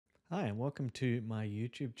Hi, and welcome to my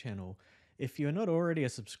YouTube channel. If you're not already a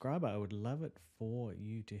subscriber, I would love it for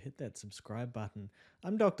you to hit that subscribe button.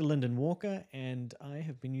 I'm Dr. Lyndon Walker, and I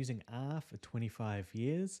have been using R for 25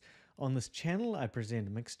 years. On this channel, I present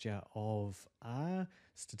a mixture of R,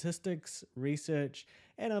 statistics, research,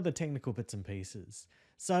 and other technical bits and pieces.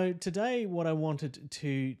 So today, what I wanted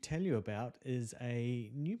to tell you about is a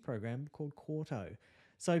new program called Quarto.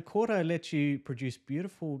 So Quarto lets you produce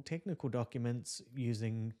beautiful technical documents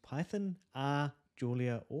using Python, R,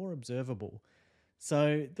 Julia, or Observable.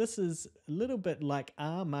 So this is a little bit like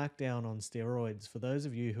RMarkdown on steroids for those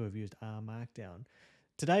of you who have used RMarkdown.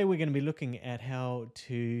 Today we're going to be looking at how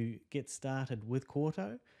to get started with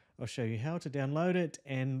Quarto. I'll show you how to download it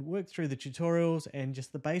and work through the tutorials and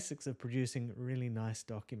just the basics of producing really nice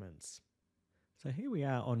documents. So here we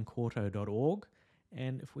are on quarto.org,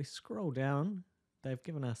 and if we scroll down, they've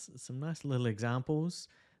given us some nice little examples.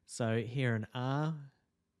 So here in R,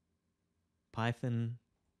 Python,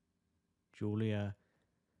 Julia,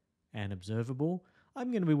 and Observable.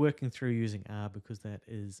 I'm going to be working through using R because that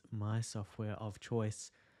is my software of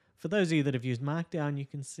choice. For those of you that have used Markdown, you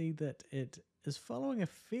can see that it is following a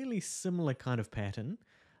fairly similar kind of pattern.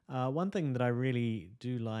 One thing that I really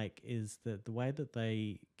do like is that the way that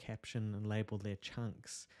they caption and label their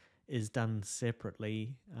chunks is done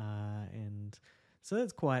separately, and so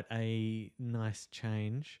that's quite a nice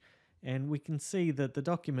change. And we can see that the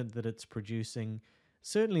document that it's producing,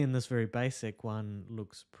 certainly in this very basic one,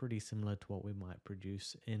 looks pretty similar to what we might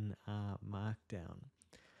produce in Markdown.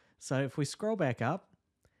 So if we scroll back up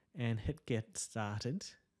and hit Get Started,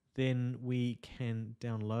 then we can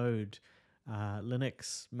download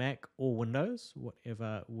Linux, Mac, or Windows,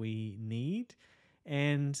 whatever we need,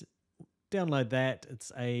 and download that.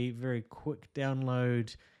 It's a very quick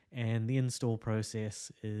download, and the install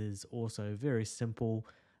process is also very simple.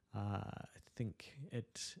 I think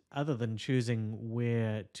it, other than choosing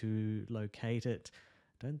where to locate it,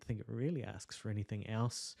 I don't think it really asks for anything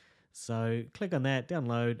else. So click on that,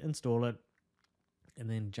 download, install it, and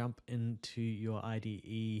then jump into your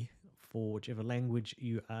IDE for whichever language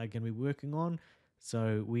you are going to be working on.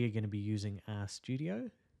 So we are going to be using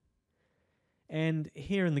RStudio. And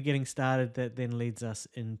here in the getting started, that then leads us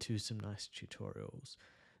into some nice tutorials.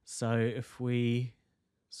 So if we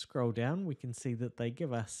scroll down, we can see that they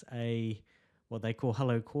give us what they call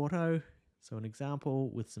Hello Quarto. So an example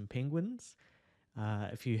with some penguins.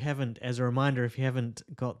 If you haven't, as a reminder, if you haven't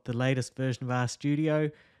got the latest version of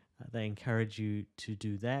RStudio, they encourage you to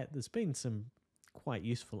do that. There's been some quite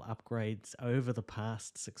useful upgrades over the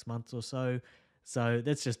past 6 months or so. So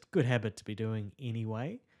that's just good habit to be doing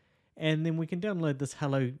anyway. And then we can download this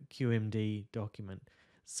Hello QMD document.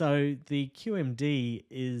 So the QMD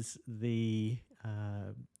is the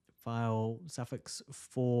file suffix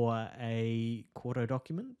for a Quarto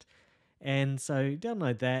document. And so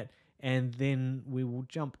download that, and then we will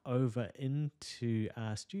jump over into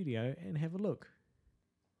RStudio and have a look.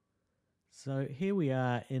 So here we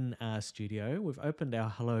are in RStudio. We've opened our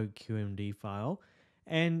Hello QMD file,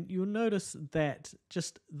 and you'll notice that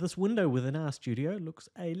just this window within RStudio looks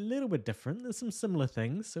a little bit different. There's some similar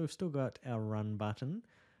things. So we've still got our Run button,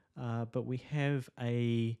 but we have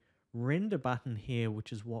a Render button here,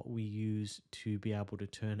 which is what we use to be able to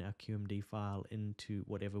turn our QMD file into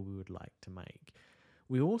whatever we would like to make.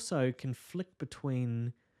 We also can flick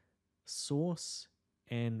between source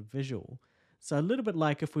and visual. So a little bit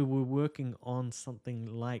like if we were working on something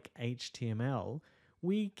like HTML,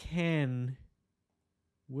 we can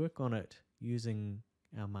work on it using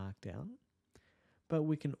our Markdown, but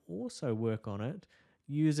we can also work on it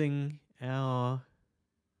using our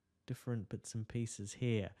different bits and pieces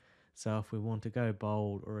here. So if we want to go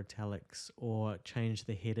bold or italics or change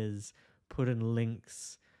the headers, put in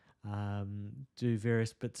links, do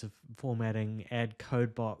various bits of formatting, add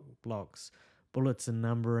code blocks, bullets and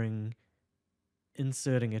numbering,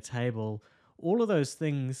 inserting a table, all of those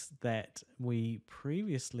things that we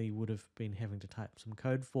previously would have been having to type some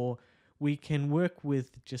code for, we can work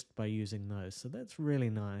with just by using those. So that's really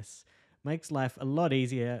nice. Makes life a lot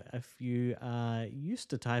easier if you are used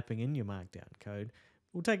to typing in your Markdown code.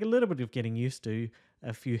 It will take a little bit of getting used to.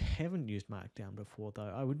 If you haven't used Markdown before,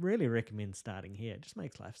 though, I would really recommend starting here. It just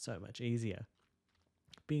makes life so much easier.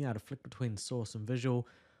 Being able to flick between source and visual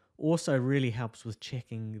also really helps with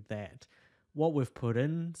checking that what we've put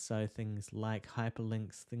in, so things like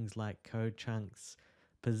hyperlinks, things like code chunks,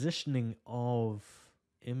 positioning of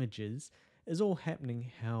images, is all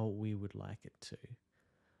happening how we would like it to.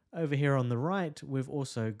 Over here on the right, we've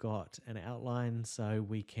also got an outline, so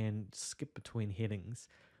we can skip between headings.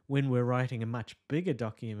 When we're writing a much bigger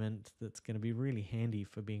document, that's going to be really handy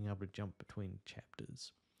for being able to jump between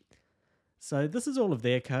chapters. So this is all of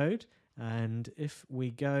their code, and if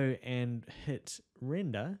we go and hit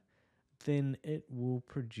render, then it will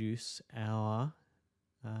produce our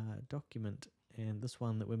document. And this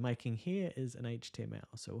one that we're making here is an HTML.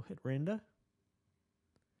 So we'll hit render.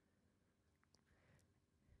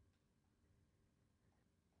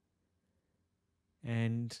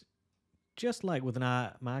 And just like with an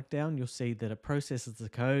RMarkdown, you'll see that it processes the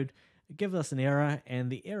code, it gives us an error,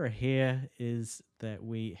 and the error here is that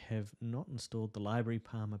we have not installed the library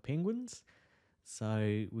Parma Penguins.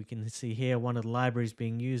 So we can see here one of the libraries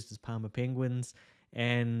being used is Parma Penguins,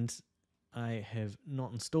 and I have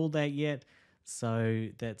not installed that yet, so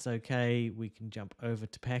that's okay. We can jump over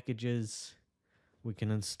to packages, we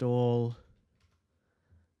can install,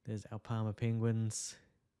 there's our Parma Penguins,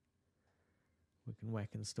 we can whack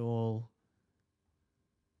install,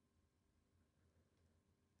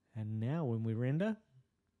 and now when we render,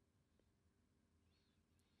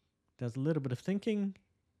 it does a little bit of thinking,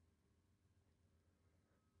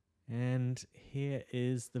 and here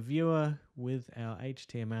is the viewer with our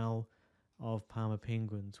HTML of Parma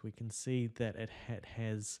Penguins. We can see that it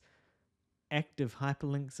has active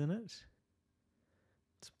hyperlinks in it.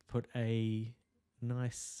 Let's put a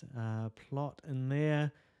nice plot in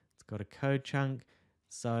there. It's got a code chunk.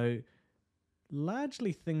 So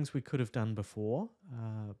largely things we could have done before,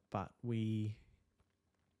 but we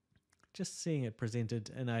just seeing it presented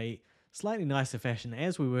in a slightly nicer fashion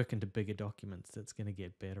as we work into bigger documents, it's going to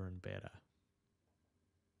get better and better.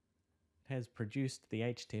 It has produced the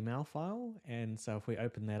HTML file, and so if we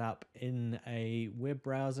open that up in a web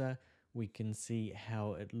browser, we can see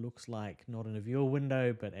how it looks like, not in a viewer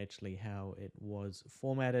window, but actually how it was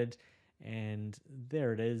formatted. And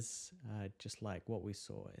there it is, just like what we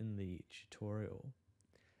saw in the tutorial.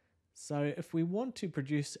 So if we want to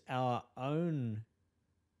produce our own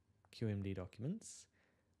QMD documents,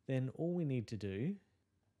 then all we need to do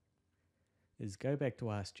is go back to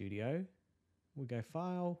RStudio. We go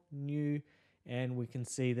File, New, and we can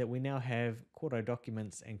see that we now have Quarto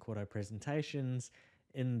Documents and Quarto Presentations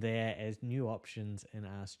in there as new options in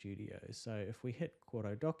RStudio. So if we hit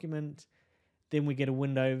Quarto Document, then we get a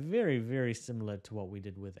window very, very similar to what we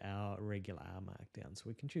did with our regular RMarkdown. So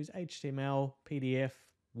we can choose HTML, PDF,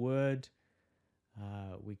 Word.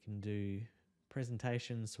 We can do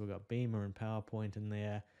presentations. So we've got Beamer and PowerPoint in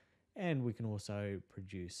there. And we can also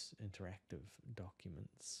produce interactive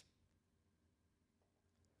documents.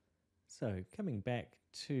 So coming back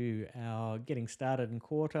to our getting started in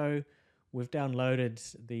Quarto, we've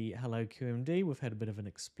downloaded the Hello QMD. We've had a bit of an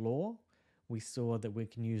explore. We saw that we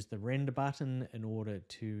can use the render button in order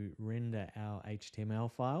to render our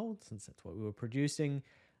HTML file, since that's what we were producing.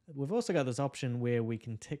 We've also got this option where we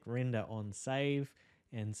can tick render on save,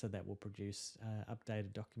 and so that will produce an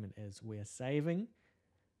updated document as we're saving.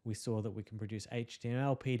 We saw that we can produce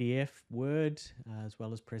HTML, PDF, Word, as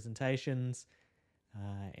well as presentations.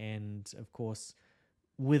 And of course,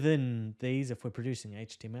 within these, if we're producing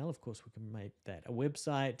HTML, of course, we can make that a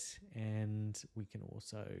website, and we can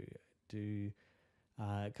also do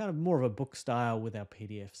kind of more of a book style with our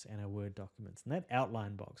PDFs and our Word documents. And that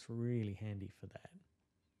outline box, really handy for that.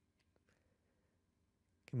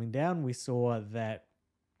 Coming down, we saw that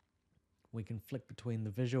we can flick between the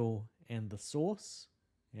visual and the source.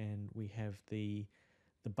 And we have the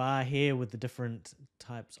bar here with the different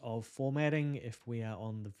types of formatting if we are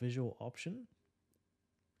on the visual option.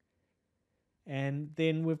 And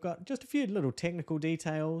then we've got just a few little technical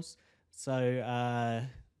details. So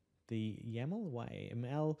the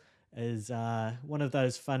YAML is one of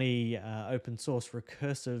those funny open source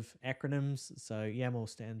recursive acronyms. So YAML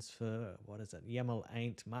stands for, what is it? YAML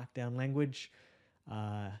ain't Markdown language.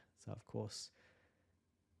 So of course,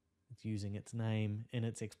 it's using its name in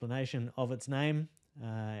its explanation of its name,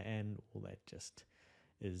 and all that just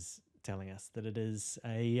is telling us that it is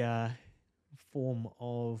a form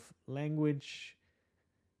of language.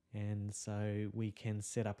 And so we can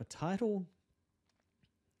set up a title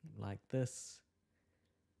like this.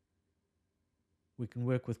 We can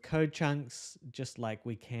work with code chunks just like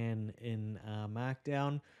we can in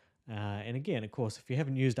Markdown. And again, of course, if you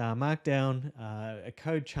haven't used RMarkdown, a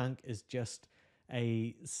code chunk is just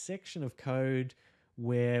a section of code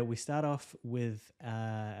where we start off with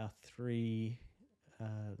our three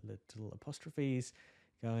little apostrophes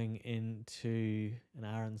going into an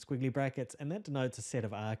R and squiggly brackets, and that denotes a set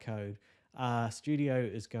of R code.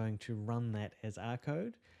 RStudio is going to run that as R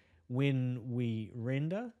code. When we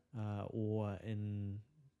render, or in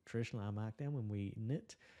traditional RMarkdown, when we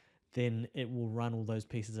knit, then it will run all those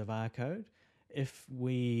pieces of R code. If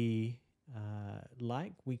we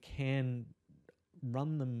we can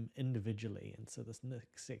run them individually. And so this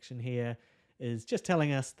next section here is just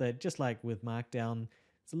telling us that, just like with Markdown,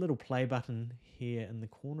 there's a little play button here in the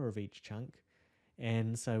corner of each chunk.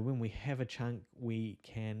 And so when we have a chunk, we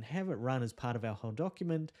can have it run as part of our whole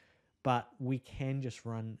document, but we can just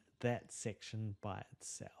run that section by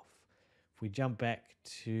itself. If we jump back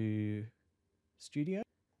to Studio,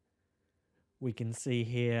 we can see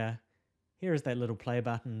here is that little play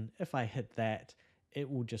button. If I hit that, it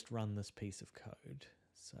will just run this piece of code.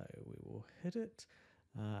 So we will hit it.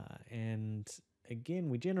 And again,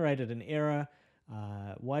 we generated an error.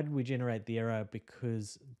 Why did we generate the error?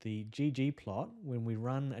 Because the ggplot, when we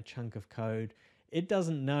run a chunk of code, it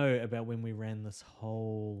doesn't know about when we ran this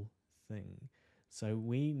whole thing. So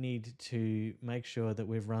we need to make sure that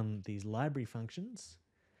we've run these library functions,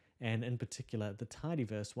 and in particular the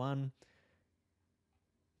tidyverse one.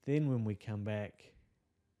 Then when we come back,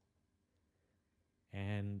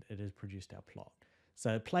 and it has produced our plot.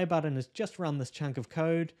 So play button has just run this chunk of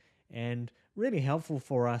code, and really helpful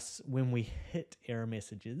for us when we hit error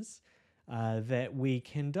messages, that we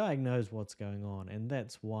can diagnose what's going on. And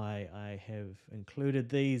that's why I have included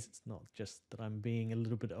these. It's not just that I'm being a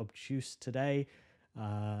little bit obtuse today,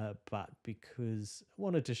 but because I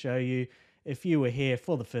wanted to show you, if you were here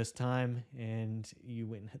for the first time and you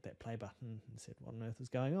went and hit that play button and said, what on earth is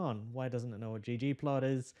going on? Why doesn't it know what ggplot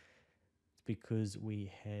is? It's because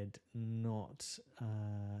we had not,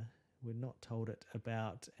 we're not told it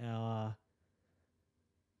about our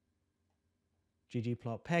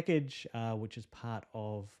ggplot package, which is part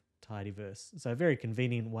of tidyverse. So a very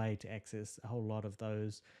convenient way to access a whole lot of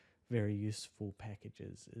those very useful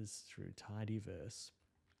packages is through tidyverse.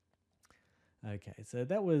 Okay, so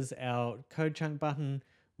that was our code chunk button.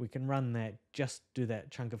 We can run that, just do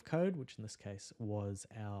that chunk of code, which in this case was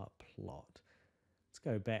our plot. Let's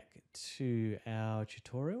go back to our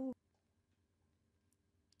tutorial.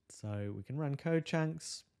 So we can run code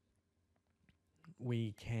chunks.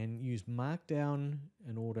 We can use Markdown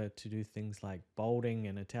in order to do things like bolding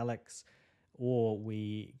and italics, or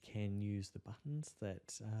we can use the buttons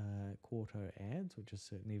that Quarto adds, which is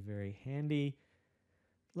certainly very handy.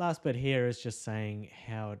 Last bit here is just saying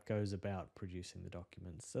how it goes about producing the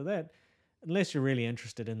documents. So that, unless you're really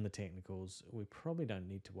interested in the technicals, we probably don't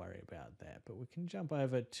need to worry about that. But we can jump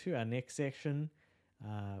over to our next section.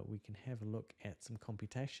 We can have a look at some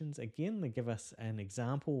computations. Again, they give us an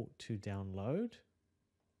example to download.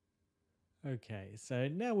 Okay, so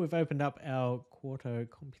now we've opened up our Quarto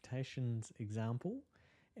computations example.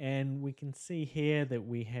 And we can see here that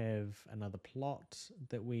we have another plot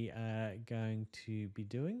that we are going to be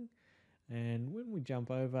doing. And when we jump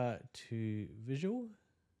over to visual,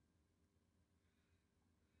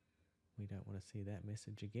 we don't want to see that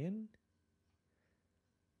message again.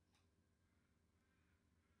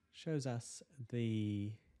 Shows us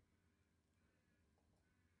the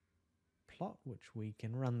plot, which we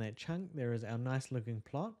can run that chunk. There is our nice looking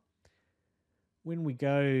plot. When we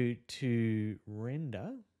go to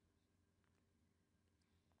render,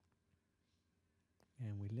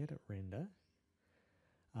 and we let it render,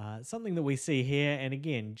 something that we see here, and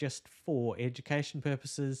again, just for education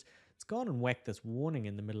purposes, it's gone and whacked this warning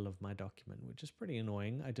in the middle of my document, which is pretty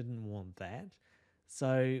annoying. I didn't want that.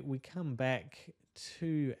 So we come back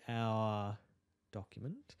to our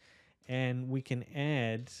document, and we can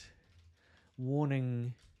add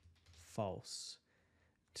warning false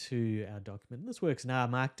to our document. This works in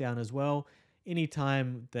RMarkdown as well.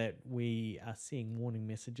 Anytime that we are seeing warning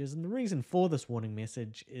messages, and the reason for this warning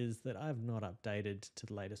message is that I've not updated to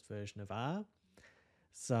the latest version of R.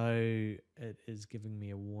 So it is giving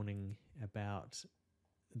me a warning about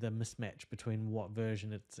the mismatch between what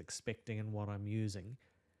version it's expecting and what I'm using.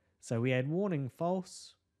 So we add warning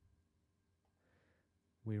false,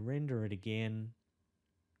 we render it again,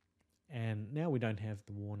 and now we don't have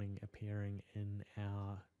the warning appearing in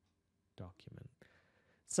our document.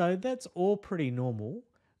 So that's all pretty normal.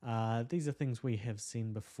 These are things we have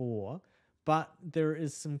seen before, but there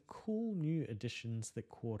is some cool new additions that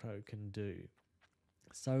Quarto can do.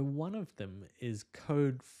 So one of them is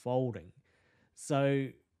code folding. So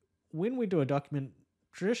when we do a document,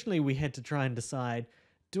 traditionally we had to try and decide,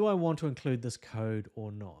 do I want to include this code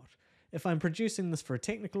or not? If I'm producing this for a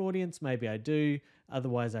technical audience, maybe I do,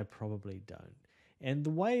 otherwise I probably don't. And the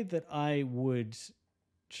way that I would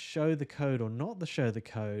show the code or not show the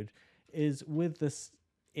code is with this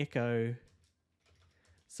echo.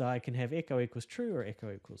 So I can have echo equals true or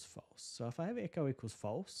echo equals false. So if I have echo equals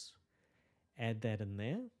false, add that in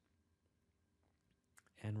there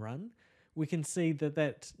and run, we can see that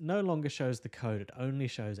that no longer shows the code, it only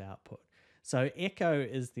shows output. So echo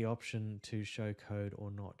is the option to show code or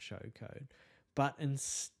not show code. But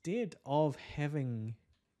instead of having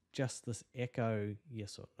just this echo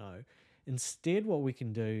yes or no. Instead, what we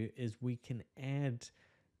can do is we can add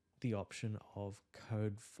the option of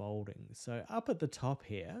code folding. So up at the top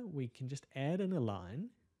here, we can just add in a line,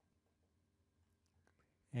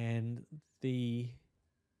 and the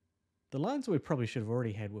lines we probably should have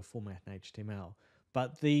already had were format in HTML,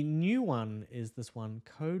 but the new one is this one,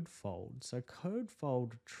 code fold. So code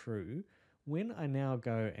fold true. When I now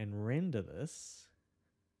go and render this,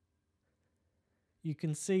 you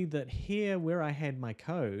can see that here where I had my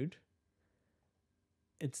code,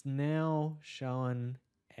 it's now shown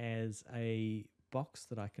as a box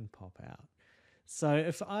that I can pop out. So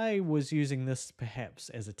if I was using this perhaps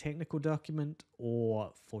as a technical document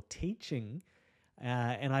or for teaching,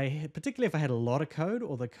 and particularly if I had a lot of code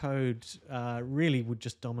or the code really would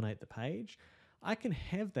just dominate the page, I can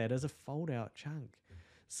have that as a fold out chunk.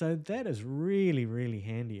 So that is really, really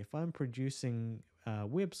handy. If I'm producing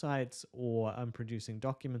websites or I'm producing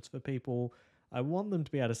documents for people, I want them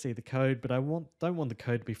to be able to see the code, but don't want the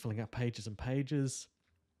code to be filling up pages and pages.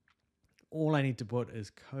 All I need to put is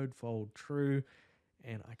code fold true,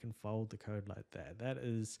 and I can fold the code like that. That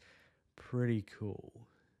is pretty cool.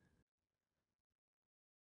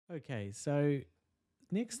 Okay, so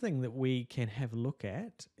next thing that we can have a look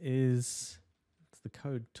at is the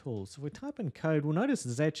code tools. So if we type in code, we'll notice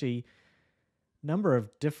there's actually a number of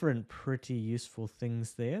different pretty useful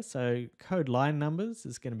things there. So code line numbers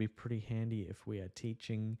is going to be pretty handy if we are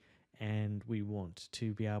teaching and we want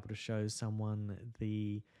to be able to show someone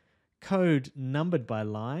the code numbered by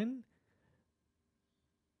line.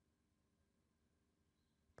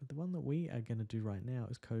 But the one that we are going to do right now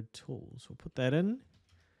is code tools. We'll put that in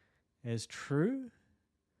as true.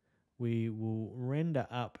 We will render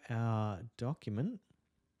up our document,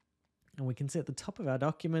 and we can see at the top of our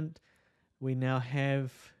document we now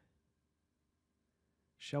have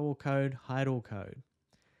show all code, hide all code.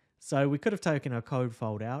 So we could have taken our code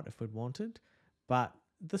fold out if we'd wanted, but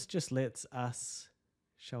this just lets us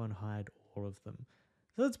show and hide all of them.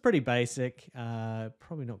 So that's pretty basic,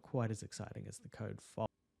 probably not quite as exciting as the code fold.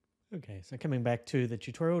 Okay, so coming back to the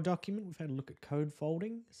tutorial document, we've had a look at code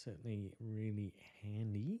folding, certainly really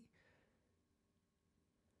handy.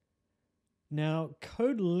 Now,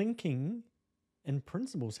 code linking in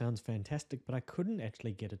principle sounds fantastic, but I couldn't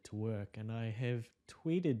actually get it to work, and I have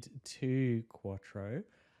tweeted to Quarto,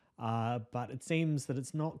 but it seems that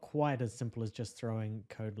it's not quite as simple as just throwing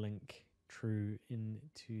code link true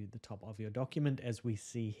into the top of your document as we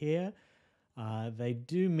see here. They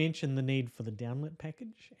do mention the need for the downlit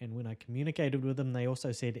package, and when I communicated with them, they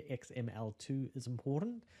also said XML2 is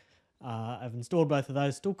important. I've installed both of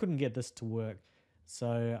those, still couldn't get this to work,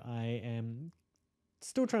 so I am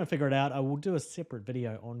still trying to figure it out. I will do a separate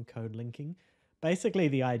video on code linking. Basically,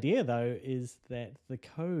 the idea, though, is that the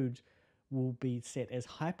code will be set as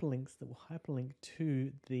hyperlinks that will hyperlink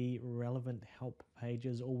to the relevant help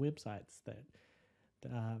pages or websites that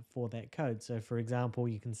for that code. So for example,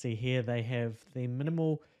 you can see here they have the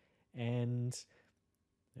minimal, and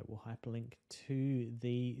that will hyperlink to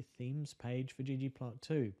the themes page for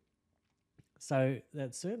ggplot2. So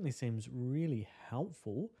that certainly seems really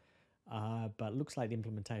helpful, but looks like the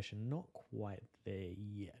implementation not quite there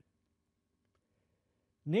yet.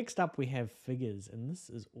 Next up we have figures, and this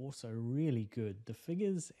is also really good. The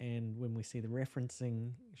figures, and when we see the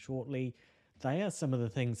referencing shortly, they are some of the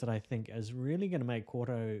things that I think is really going to make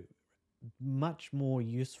Quarto much more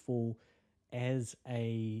useful as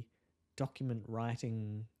a document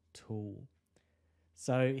writing tool.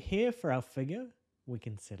 So here for our figure, we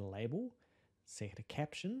can set a label, set a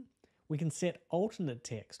caption. We can set alternate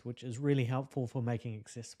text, which is really helpful for making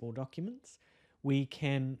accessible documents. We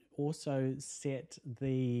can also set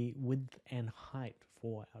the width and height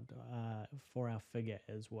for our figure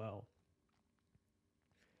as well.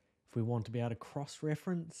 If we want to be able to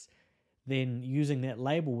cross-reference, then using that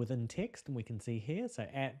label within text, and we can see here, so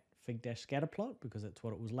at fig-scatterplot, because that's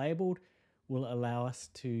what it was labeled, will allow us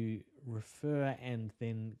to refer and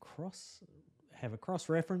then have a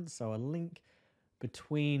cross-reference, so a link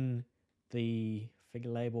between the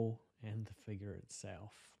figure label and the figure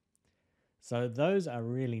itself. So those are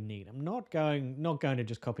really neat. I'm not going to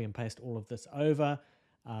just copy and paste all of this over.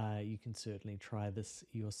 You can certainly try this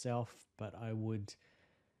yourself, but I would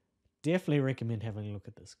definitely recommend having a look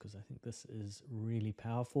at this because I think this is really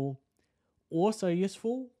powerful. Also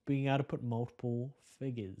useful, being able to put multiple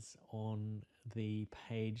figures on the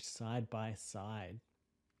page side by side.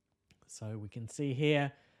 So we can see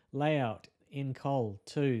here, layout in col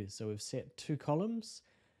 2. So we've set 2 columns.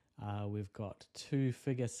 We've got 2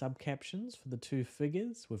 figure subcaptions for the 2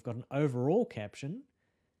 figures. We've got an overall caption.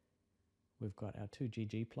 We've got our 2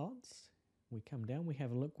 ggplots. we come down, we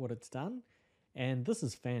have a look what it's done. And this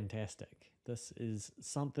is fantastic. This is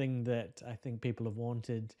something that I think people have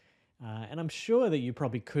wanted. And I'm sure that you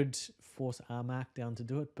probably could force RMarkdown to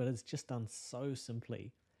do it, but it's just done so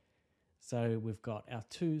simply. So we've got our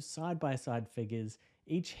two side-by-side figures.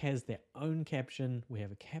 Each has their own caption. We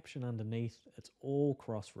have a caption underneath. It's all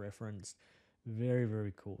cross-referenced. Very,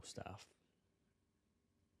 very cool stuff.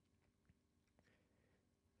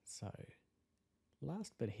 So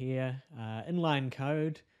last bit here, inline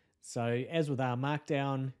code. So as with our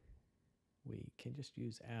Markdown, we can just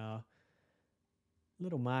use our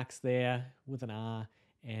little marks there with an R,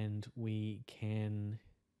 and we can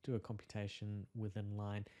do a computation within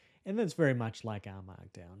line. And that's very much like our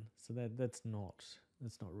Markdown. So that's not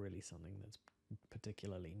really something that's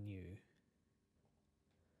particularly new.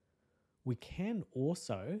 We can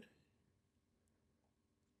also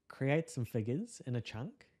create some figures in a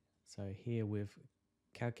chunk. So here we've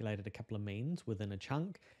calculated a couple of means within a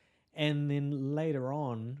chunk, and then later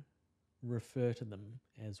on refer to them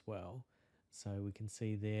as well. So we can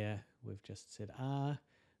see there we've just said R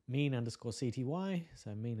mean underscore CTY,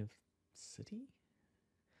 so mean of city.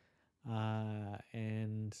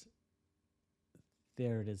 And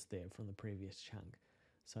there it is there from the previous chunk.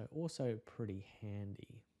 So also pretty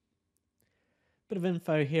handy. Bit of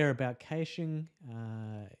info here about caching.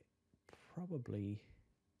 Probably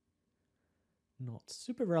not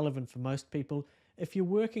super relevant for most people. If you're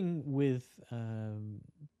working with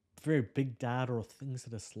very big data or things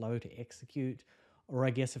that are slow to execute, or I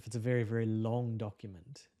guess if it's a very, very long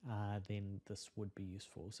document, then this would be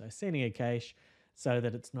useful. So setting a cache so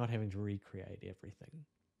that it's not having to recreate everything.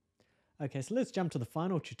 Okay, so let's jump to the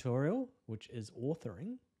final tutorial, which is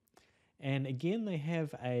authoring. And again, they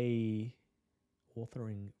have a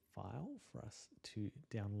authoring file for us to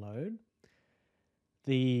download.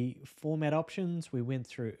 The format options we went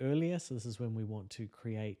through earlier. So this is when we want to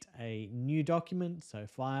create a new document. So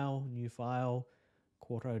file, new file,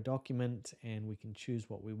 Quarto document, and we can choose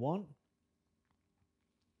what we want.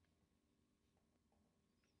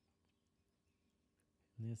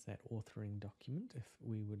 And there's that authoring document if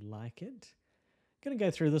we would like it. Going to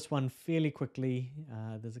go through this one fairly quickly.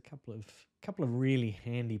 There's a couple of really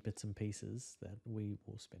handy bits and pieces that we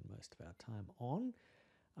will spend most of our time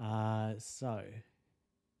on. So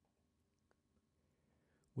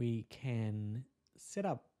we can set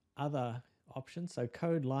up other options. So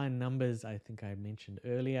code line numbers, I think I mentioned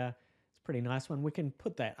earlier. It's a pretty nice one. We can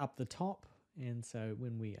put that up the top. And so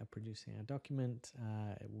when we are producing our document,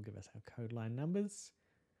 it will give us our code line numbers.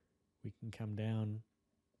 We can come down.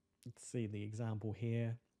 Let's see the example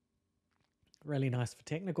here. Really nice for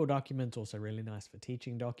technical documents, also really nice for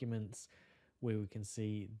teaching documents, where we can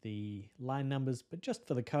see the line numbers, but just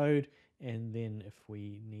for the code. And then if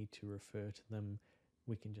we need to refer to them,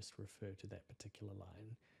 we can just refer to that particular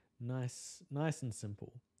line. Nice and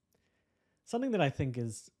simple. Something that I think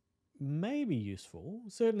is maybe useful,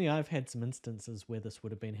 certainly I've had some instances where this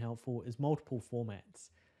would have been helpful, is multiple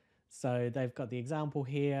formats. So they've got the example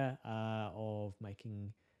here of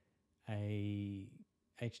making a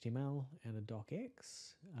HTML and a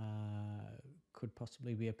docx, could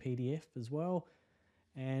possibly be a PDF as well.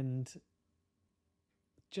 And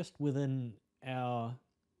just within our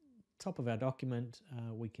top of our document,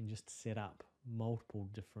 we can just set up multiple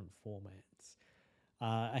different formats.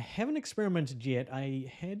 I haven't experimented yet.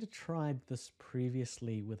 I had tried this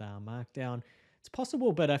previously with our Markdown. It's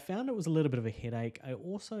possible, but I found it was a little bit of a headache. I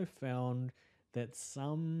also found that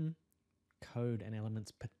some code and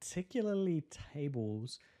elements, particularly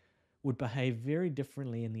tables, would behave very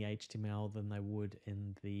differently in the HTML than they would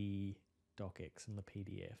in the docx and the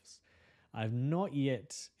PDFs. I've not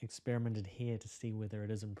yet experimented here to see whether it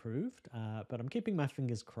is improved, but I'm keeping my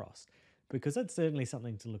fingers crossed because that's certainly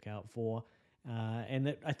something to look out for.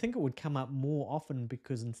 And I think it would come up more often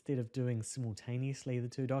because instead of doing simultaneously the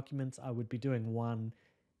two documents, I would be doing one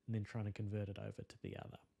and then trying to convert it over to the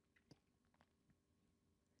other.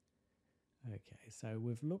 Okay, so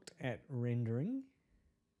we've looked at rendering.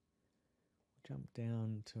 Jump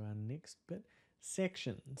down to our next bit,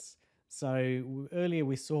 sections. So earlier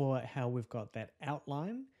we saw how we've got that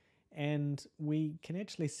outline and we can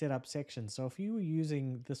actually set up sections. So if you were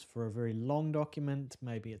using this for a very long document,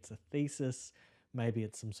 maybe it's a thesis, maybe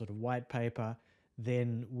it's some sort of white paper,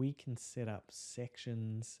 then we can set up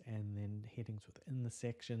sections and then headings within the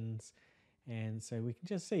sections. And so we can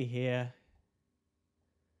just see here,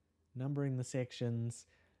 numbering the sections,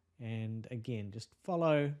 and again, just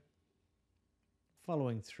following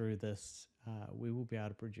through this, we will be able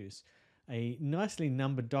to produce a nicely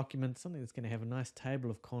numbered document, something that's going to have a nice table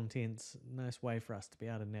of contents, nice way for us to be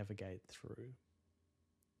able to navigate through.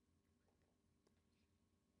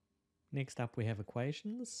 Next up, we have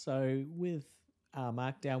equations. So with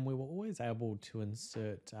RMarkdown, we were always able to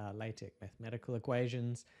insert LaTeX mathematical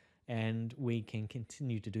equations, and we can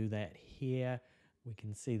continue to do that here. We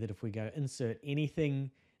can see that if we go insert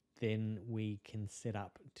anything, then we can set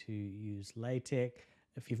up to use LaTeX.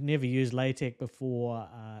 If you've never used LaTeX before,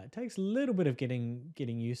 it takes a little bit of getting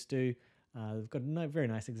used to. We've got a very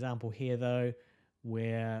nice example here, though,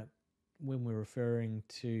 where when we're referring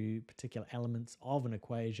to particular elements of an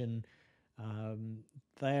equation,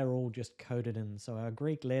 they are all just coded in. So our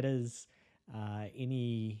Greek letters,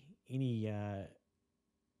 any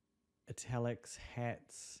italics,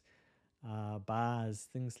 hats, bars,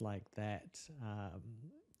 things like that,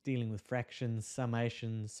 dealing with fractions,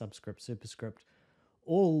 summations, subscript, superscript,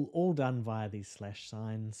 all done via these slash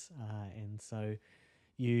signs. And so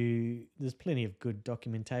there's plenty of good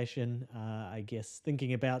documentation. I guess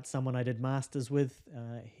thinking about someone I did masters with,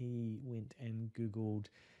 he went and Googled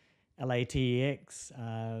LATEX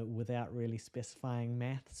without really specifying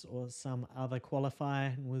maths or some other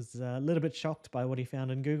qualifier, and was a little bit shocked by what he found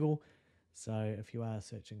in Google. So if you are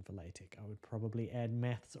searching for LaTeX, I would probably add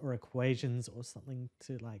maths or equations or something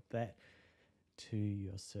like that to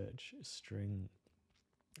your search string.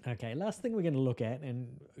 Okay, last thing we're going to look at, and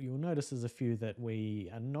you'll notice there's a few that we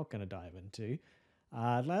are not going to dive into.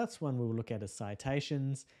 Last one we'll look at is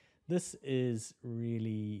citations. This is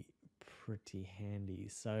really pretty handy.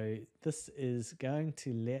 So this is going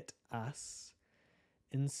to let us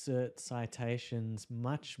insert citations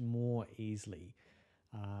much more easily.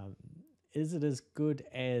 Is it as good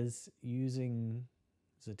as using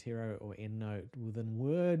Zotero or EndNote within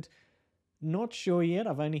Word? Not sure yet.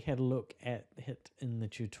 I've only had a look at it in the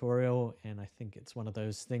tutorial, and I think it's one of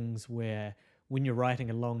those things where when you're writing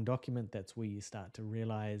a long document, that's where you start to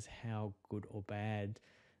realize how good or bad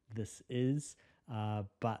this is.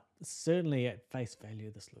 But certainly at face value,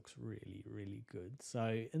 this looks really, really good.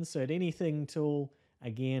 So insert anything tool,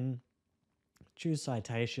 again, choose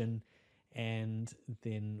citation, and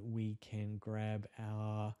then we can grab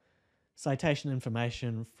our citation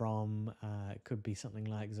information from, it could be something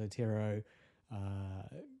like Zotero,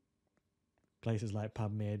 places like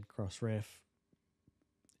PubMed, Crossref,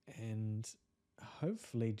 and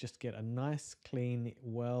hopefully just get a nice, clean,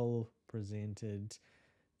 well-presented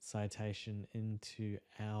citation into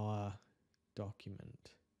our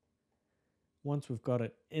document. Once we've got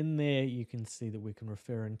it in there, you can see that we can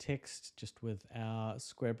refer in text just with our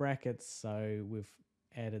square brackets. So we've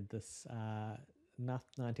added this NUF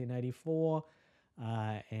 1984,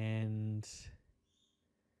 and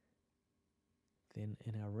then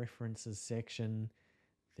in our references section,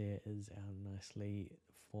 there is our nicely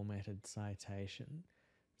formatted citation.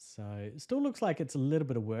 So it still looks like it's a little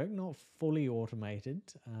bit of work, not fully automated,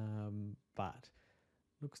 but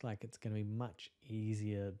looks like it's going to be much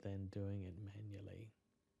easier than doing it manually.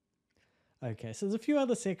 Okay, so there's a few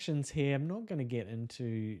other sections here. I'm not going to get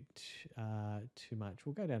into too much.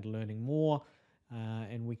 We'll go down to learning more,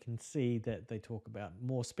 and we can see that they talk about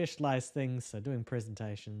more specialized things, so doing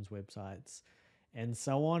presentations, websites, and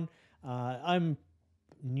so on. I'm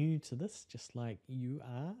new to this, just like you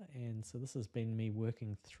are, and so this has been me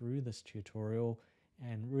working through this tutorial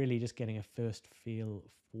and really just getting a first feel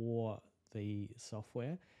for the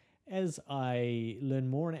software. As I learn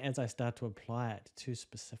more and as I start to apply it to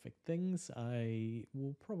specific things, I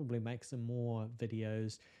will probably make some more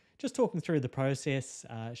videos just talking through the process,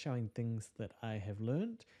 showing things that I have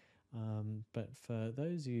learned. But for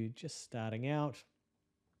those of you just starting out,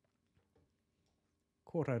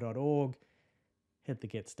 Quarto.org, hit the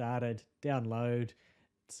get started, download.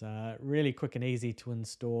 It's really quick and easy to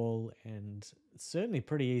install, and certainly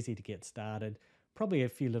pretty easy to get started. Probably a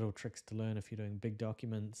few little tricks to learn if you're doing big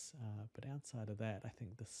documents, but outside of that, I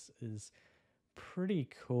think this is pretty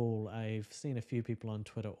cool. I've seen a few people on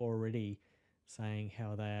Twitter already saying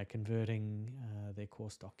how they are converting their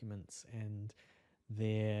course documents and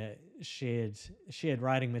their shared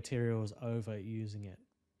writing materials over using it.